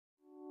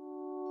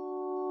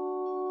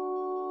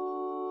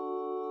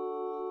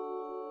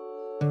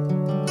Welcome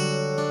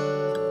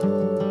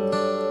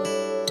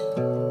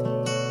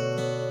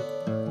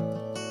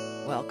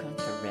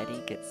to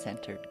Ready, Get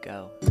Centered,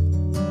 Go.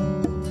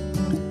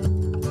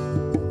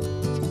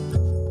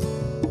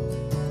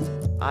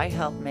 I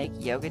help make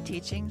yoga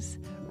teachings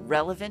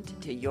relevant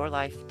to your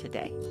life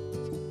today.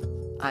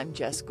 I'm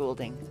Jess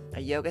Goulding, a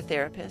yoga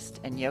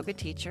therapist and yoga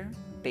teacher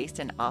based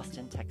in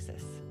Austin,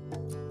 Texas.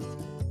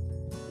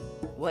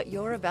 What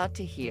you're about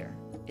to hear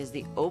is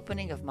the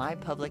opening of my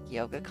public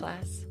yoga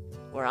class,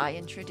 where I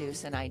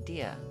introduce an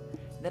idea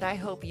that I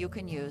hope you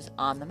can use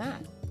on the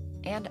mat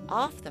and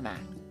off the mat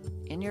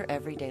in your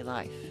everyday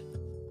life.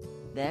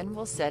 Then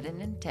we'll set an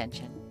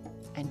intention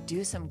and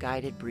do some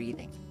guided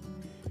breathing.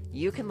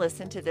 You can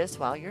listen to this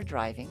while you're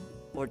driving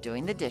or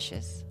doing the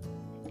dishes,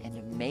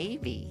 and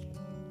maybe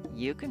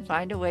you can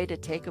find a way to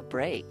take a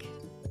break.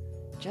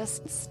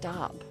 Just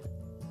stop,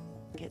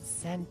 get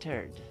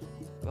centered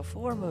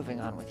before moving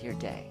on with your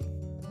day.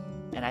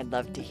 And I'd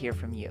love to hear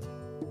from you.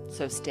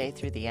 So stay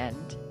through the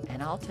end,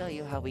 and I'll tell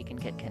you how we can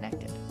get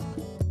connected.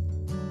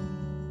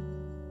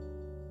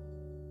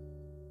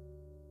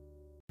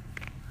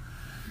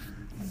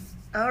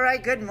 All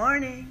right, good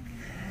morning.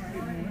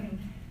 Good morning.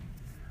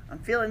 I'm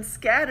feeling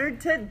scattered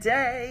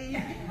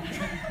today.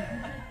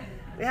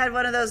 We had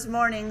one of those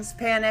mornings,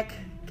 panic,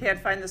 can't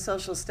find the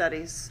social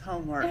studies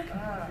homework.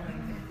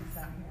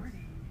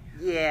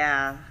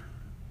 Yeah,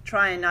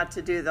 trying not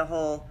to do the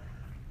whole,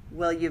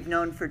 well, you've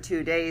known for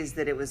 2 days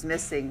that it was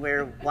missing,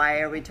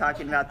 why are we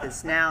talking about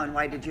this now, and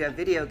why did you have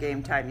video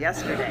game time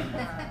yesterday?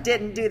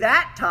 Didn't do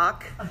that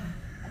talk.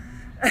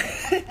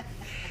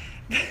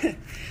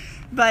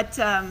 But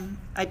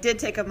I did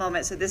take a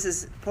moment. So this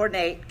is poor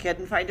Nate,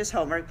 couldn't find his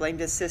homework, blamed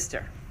his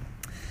sister.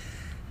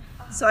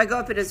 So I go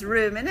up in his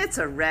room, and it's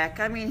a wreck.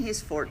 I mean,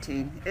 he's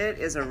 14. It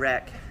is a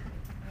wreck.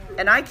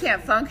 And I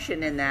can't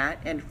function in that.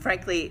 And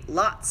frankly,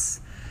 lots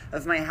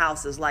of my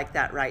house is like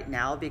that right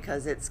now,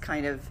 because it's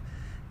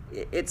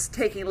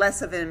taking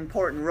less of an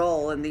important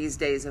role in these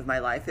days of my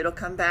life. It'll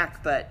come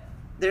back, but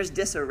there's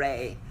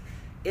disarray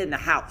in the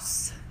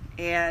house.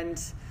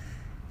 And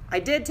I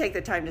did take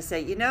the time to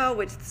say,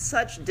 with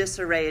such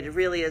disarray, it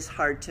really is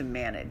hard to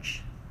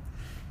manage.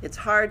 It's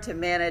hard to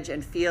manage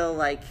and feel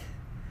like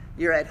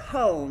you're at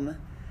home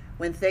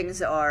when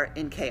things are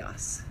in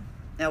chaos.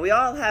 Now, we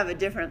all have a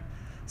different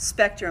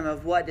spectrum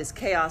of what is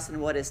chaos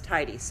and what is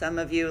tidy. Some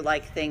of you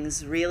like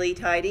things really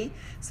tidy.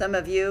 Some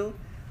of you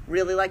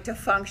really like to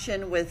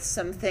function with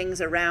some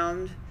things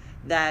around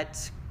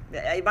that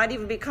it might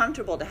even be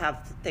comfortable to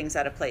have things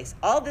out of place.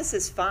 All this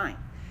is fine.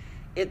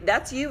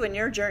 That's you and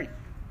your journey.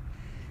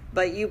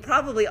 But you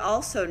probably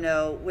also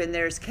know when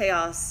there's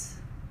chaos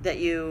that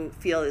you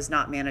feel is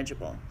not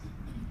manageable,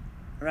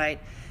 right?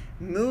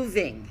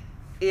 Moving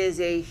is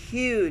a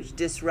huge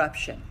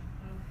disruption.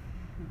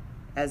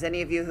 As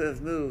any of you who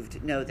have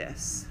moved know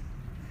this.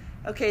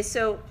 Okay,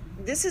 so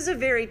this is a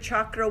very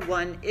chakra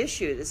 1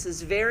 issue. This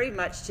is very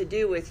much to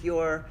do with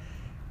your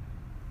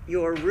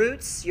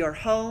roots, your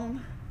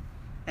home,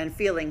 and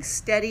feeling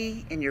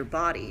steady in your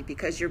body,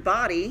 because your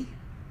body,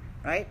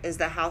 right, is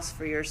the house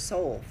for your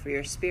soul, for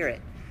your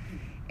spirit.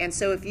 And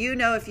so if you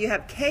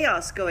have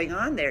chaos going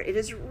on there, it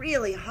is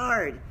really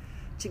hard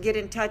to get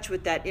in touch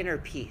with that inner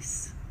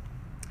peace.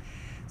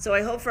 So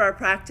I hope for our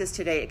practice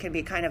today, it can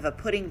be kind of a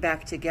putting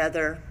back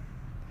together,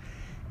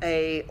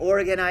 a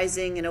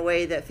organizing in a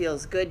way that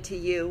feels good to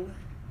you,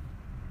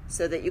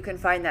 so that you can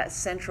find that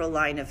central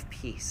line of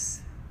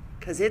peace,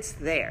 because it's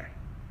there,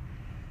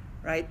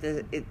 right?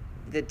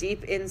 The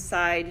deep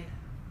inside,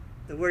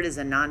 the word is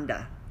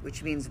ananda,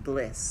 which means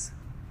bliss.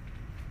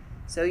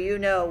 So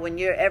when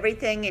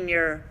everything in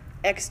your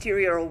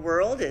exterior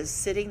world is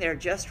sitting there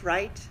just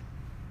right,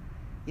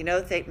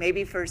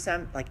 maybe for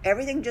some, like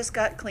everything just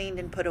got cleaned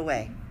and put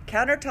away.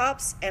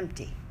 Countertops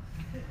empty.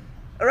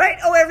 All right?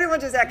 Oh, everyone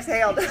just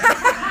exhaled.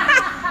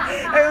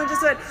 Everyone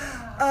just went,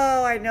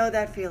 oh, I know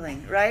that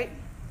feeling, right?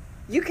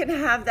 You can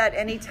have that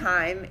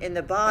anytime in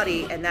the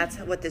body, and that's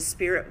what the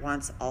spirit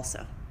wants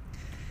also.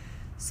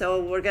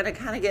 So we're going to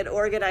kind of get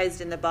organized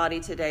in the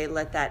body today.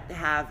 Let that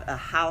have a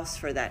house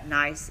for that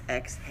nice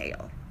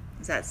exhale.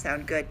 Does that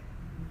sound good?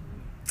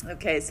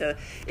 Okay, so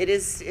it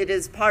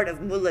is part of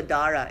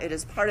Muladhara. It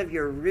is part of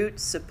your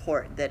root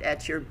support, that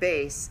at your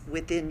base,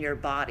 within your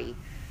body,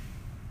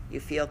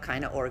 you feel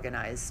kind of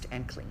organized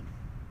and clean.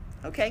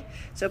 Okay,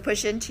 so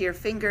push into your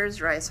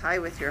fingers, rise high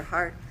with your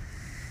heart.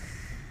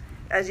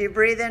 As you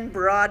breathe in,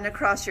 broaden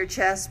across your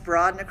chest,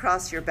 broaden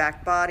across your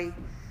back body.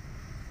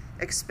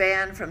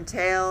 Expand from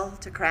tail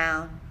to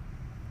crown.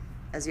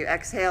 As you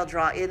exhale,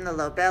 draw in the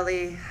low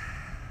belly.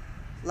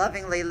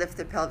 Lovingly lift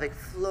the pelvic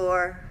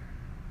floor.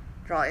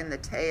 Draw in the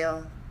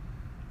tail.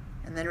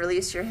 And then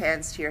release your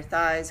hands to your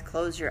thighs.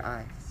 Close your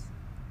eyes.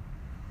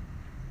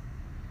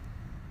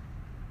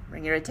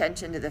 Bring your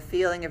attention to the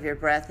feeling of your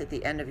breath at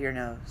the end of your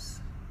nose.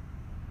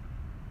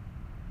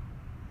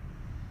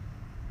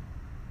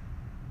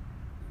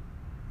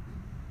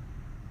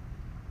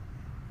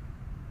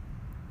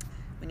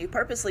 When you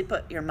purposely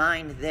put your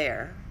mind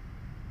there,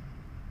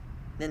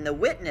 then the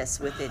witness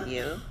within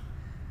you,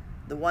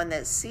 the one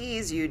that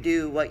sees you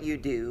do what you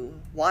do,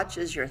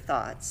 watches your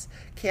thoughts,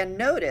 can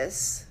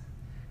notice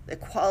the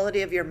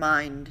quality of your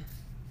mind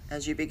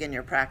as you begin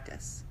your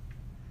practice.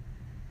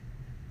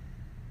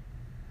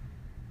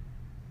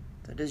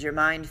 So does your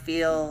mind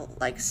feel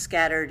like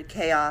scattered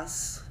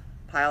chaos,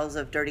 piles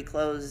of dirty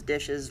clothes,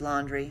 dishes,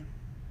 laundry?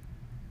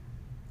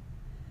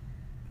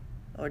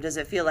 Or does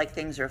it feel like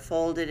things are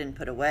folded and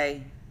put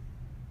away?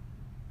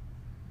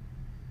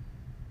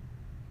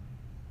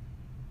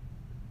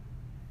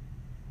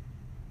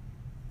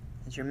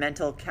 Is your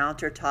mental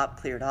countertop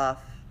cleared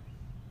off?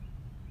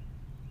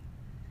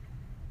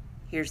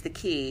 Here's the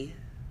key.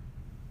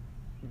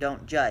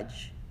 Don't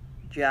judge,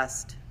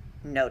 just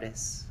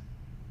notice.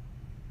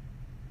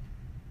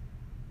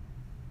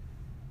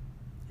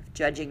 If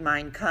judging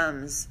mind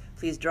comes,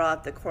 please draw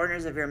up the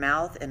corners of your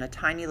mouth in a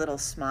tiny little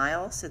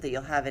smile so that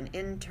you'll have an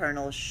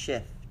internal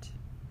shift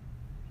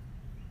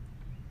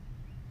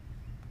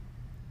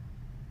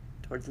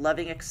towards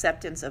loving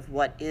acceptance of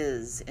what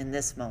is in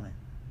this moment.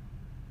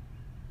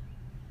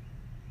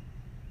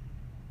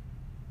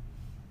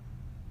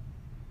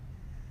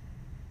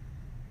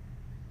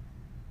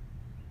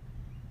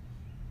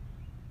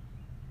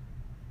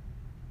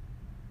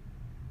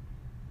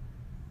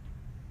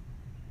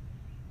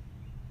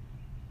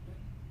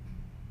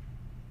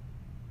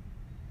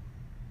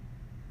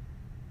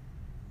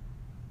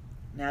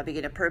 Now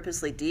begin to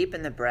purposely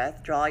deepen the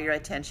breath. Draw your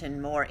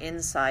attention more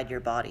inside your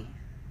body,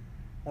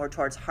 more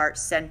towards heart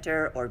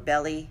center or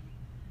belly,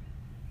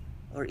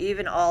 or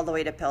even all the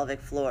way to pelvic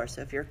floor.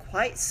 So if you're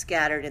quite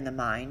scattered in the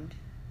mind,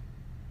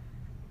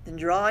 then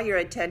draw your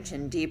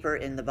attention deeper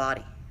in the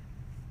body.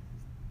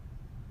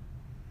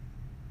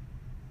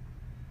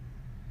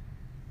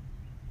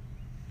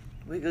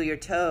 Wiggle your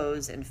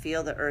toes and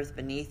feel the earth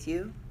beneath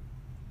you,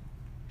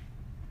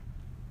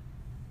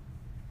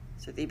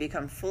 so that you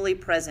become fully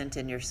present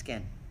in your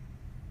skin.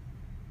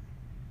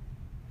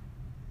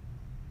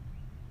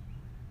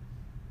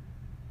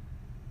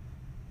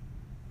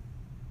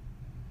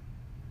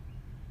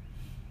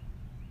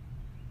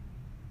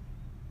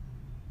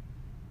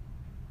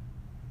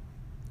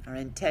 Our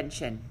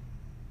intention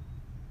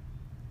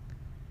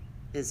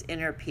is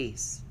inner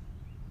peace.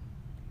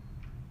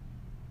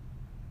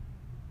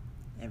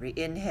 Every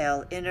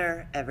inhale,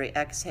 inner; every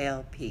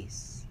exhale,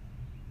 peace.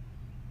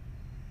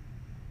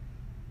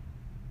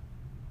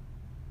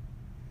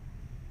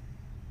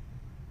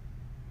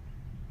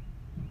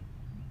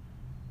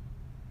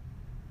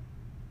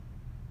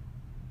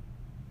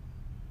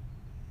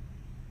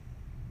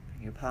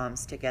 Your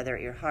palms together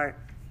at your heart.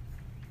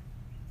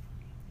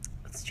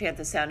 Let's chant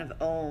the sound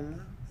of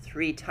Om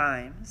 3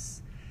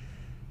 times.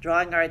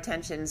 Drawing our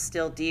attention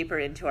still deeper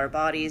into our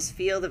bodies,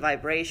 feel the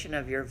vibration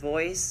of your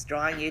voice,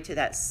 drawing you to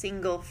that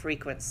single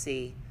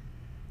frequency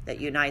that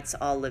unites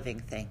all living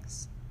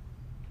things.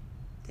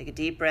 Take a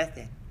deep breath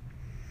in.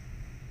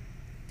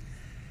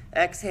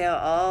 Exhale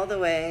all the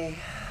way.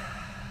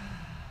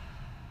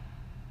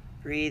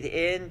 Breathe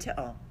into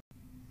Om.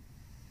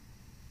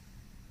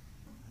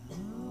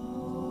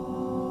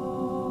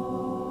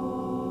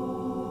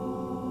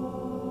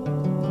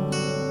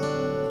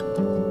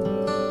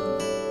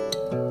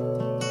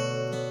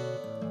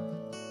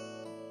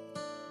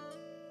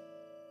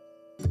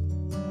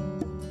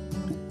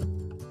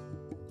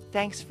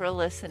 Thanks for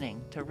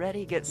listening to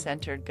Ready, Get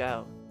Centered,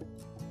 Go.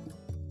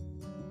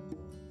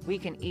 We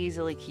can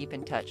easily keep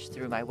in touch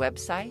through my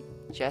website,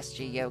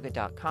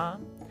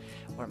 jessgyoga.com,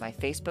 or my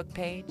Facebook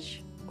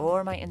page,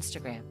 or my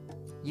Instagram.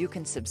 You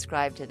can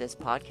subscribe to this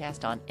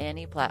podcast on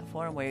any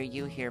platform where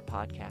you hear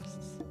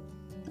podcasts.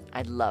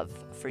 I'd love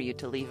for you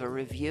to leave a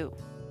review.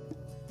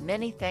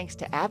 Many thanks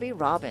to Abby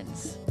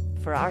Robbins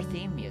for our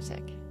theme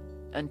music.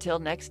 Until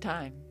next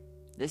time,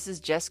 this is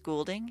Jess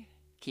Goulding,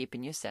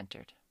 keeping you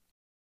centered.